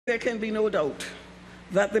There can be no doubt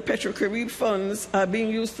that the Petro-Carib funds are being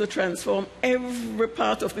used to transform every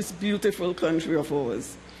part of this beautiful country of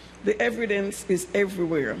ours. The evidence is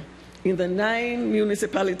everywhere. In the 9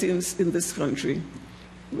 municipalities in this country,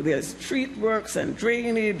 there's street works and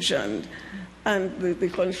drainage and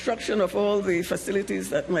the construction of all the facilities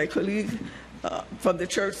that my colleague from the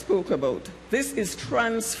church spoke about. This is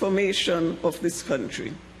transformation of this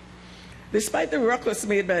country. Despite the ruckus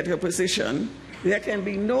made by the opposition, there can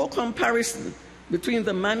be no comparison between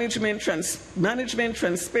the management,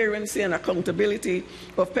 transparency and accountability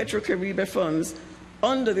of Petro-Carib funds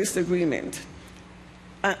under this agreement,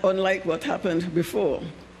 unlike what happened before.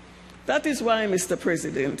 That is why, Mr.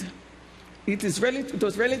 President, it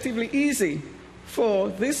was relatively easy for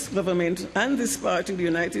this government and this party, the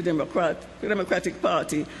United Democratic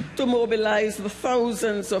Party, to mobilize the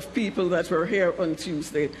thousands of people that were here on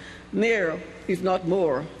Tuesday, near, if not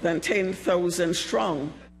more, than 10,000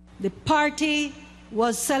 strong. The party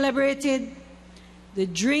was celebrated, the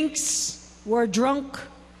drinks were drunk,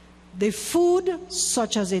 the food,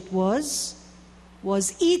 such as it was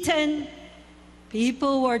eaten,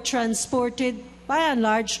 people were transported, by and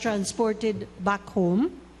large transported back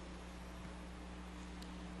home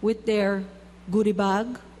with their goodie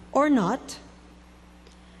bag or not.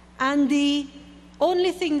 And the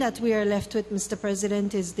only thing that we are left with, Mr.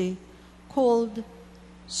 President, is the cold,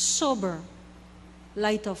 sober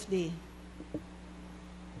light of day.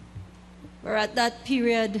 We're at that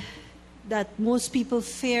period that most people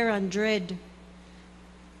fear and dread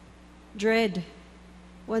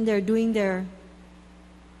when they're doing their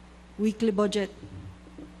weekly budget.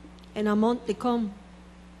 And a month they come,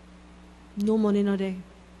 no money no day.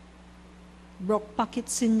 Broke pocket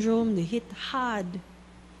syndrome, they hit hard.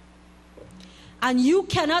 And you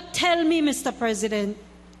cannot tell me, Mr. President,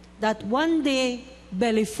 that one day,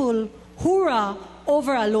 belly full, hoorah,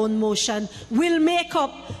 over a loan motion will make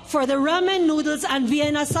up for the ramen noodles and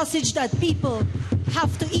Vienna sausage that people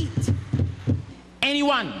have to eat.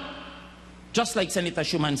 Anyone, just like Senator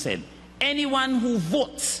Schuman said, anyone who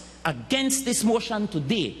votes against this motion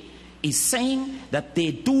today is saying that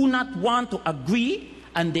they do not want to agree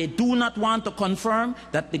and they do not want to confirm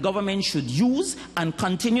that the government should use and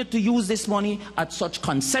continue to use this money at such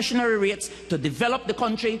concessionary rates to develop the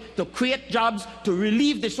country, to create jobs, to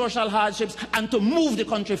relieve the social hardships, and to move the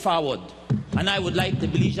country forward. And I would like the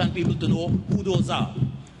Belizean people to know who those are.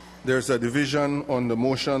 There's a division on the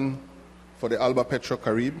motion for the Alba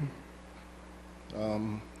Petro-Carib.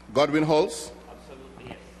 Godwin Hulse.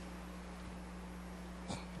 Absolutely,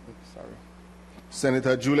 yes. Sorry.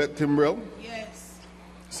 Senator Juliet Timbrell. Yes.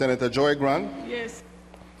 Senator Joy Grant. Yes.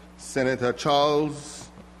 Senator Charles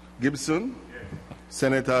Gibson. Yes.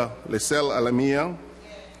 Senator Lisel Alamia.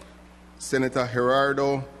 Yes. Senator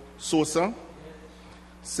Gerardo Sosa. Yes.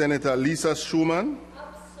 Senator Lisa Schuman.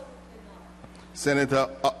 Senator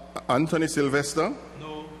Anthony Sylvester.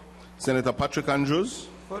 No. Senator Patrick Andrews.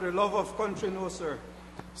 For the love of country, no, sir.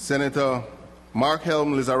 Senator Mark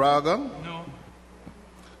Helm Lizarraga. No.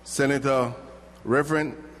 Senator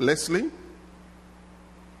Reverend Leslie.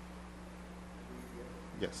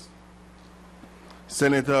 Yes.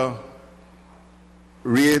 Senator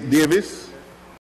Ray Davis.